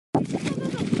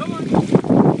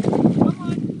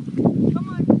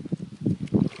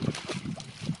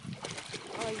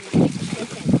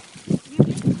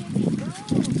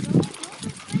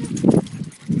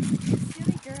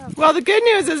Well, the good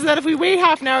news is that if we wait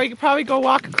half an hour, you could probably go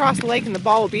walk across the lake and the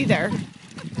ball will be there.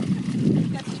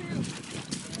 That's true.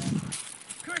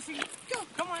 Chrissy, Go.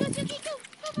 come on. Go, Suki, go.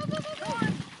 Go, go, go, go, Come go.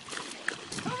 on.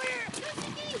 Come here. Go,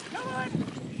 Suki. Come on.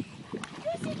 Go,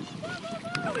 Suki. Go, go,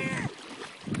 go. Come here.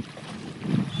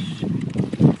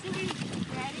 Suki,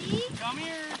 ready? Come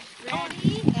here. Come on.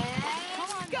 Ready, and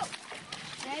Come on. go.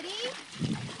 Ready?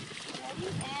 Ready,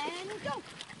 and go.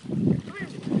 Come here.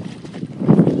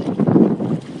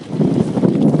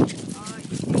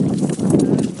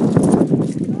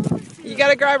 You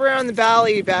gotta grab her around the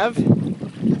valley, Bev.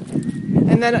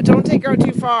 And then don't take her out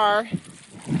too far. Come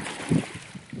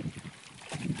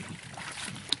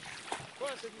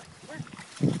on, Suki.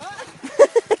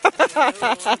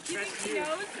 Do you think she knows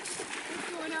what's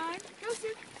going on? Go,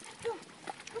 Suki. Go.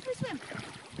 Go for a swim.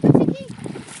 Go, Suki.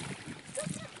 Go,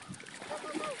 Suki. Go, go,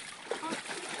 go. Oh.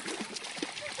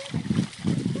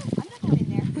 I'm not going in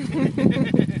there. I'm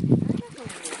not going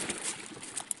in there.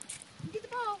 Go get the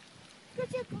ball. Go,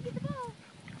 Chip. Go get the ball.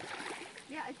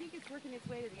 Yeah, I think it's working its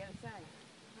way to the other side.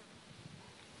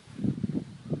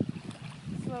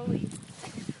 Slowly.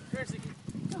 Come here, Suki.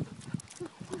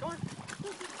 Come on.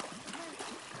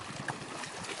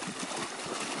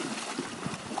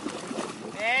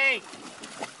 Hey!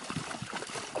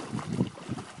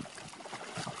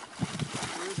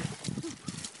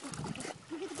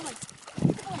 Go get the boys.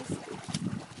 Get the boys.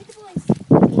 Get the boys. Get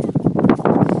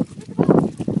them. Get the ball.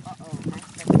 Uh-oh. Max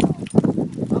got the ball.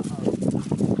 Uh-oh.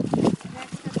 Max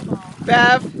got the ball.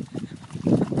 Bev.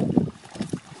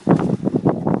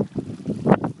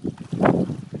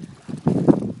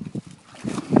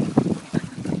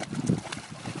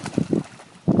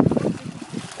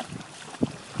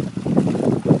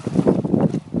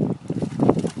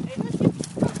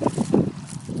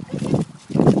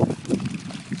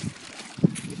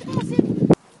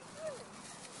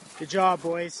 Good job,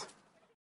 boys.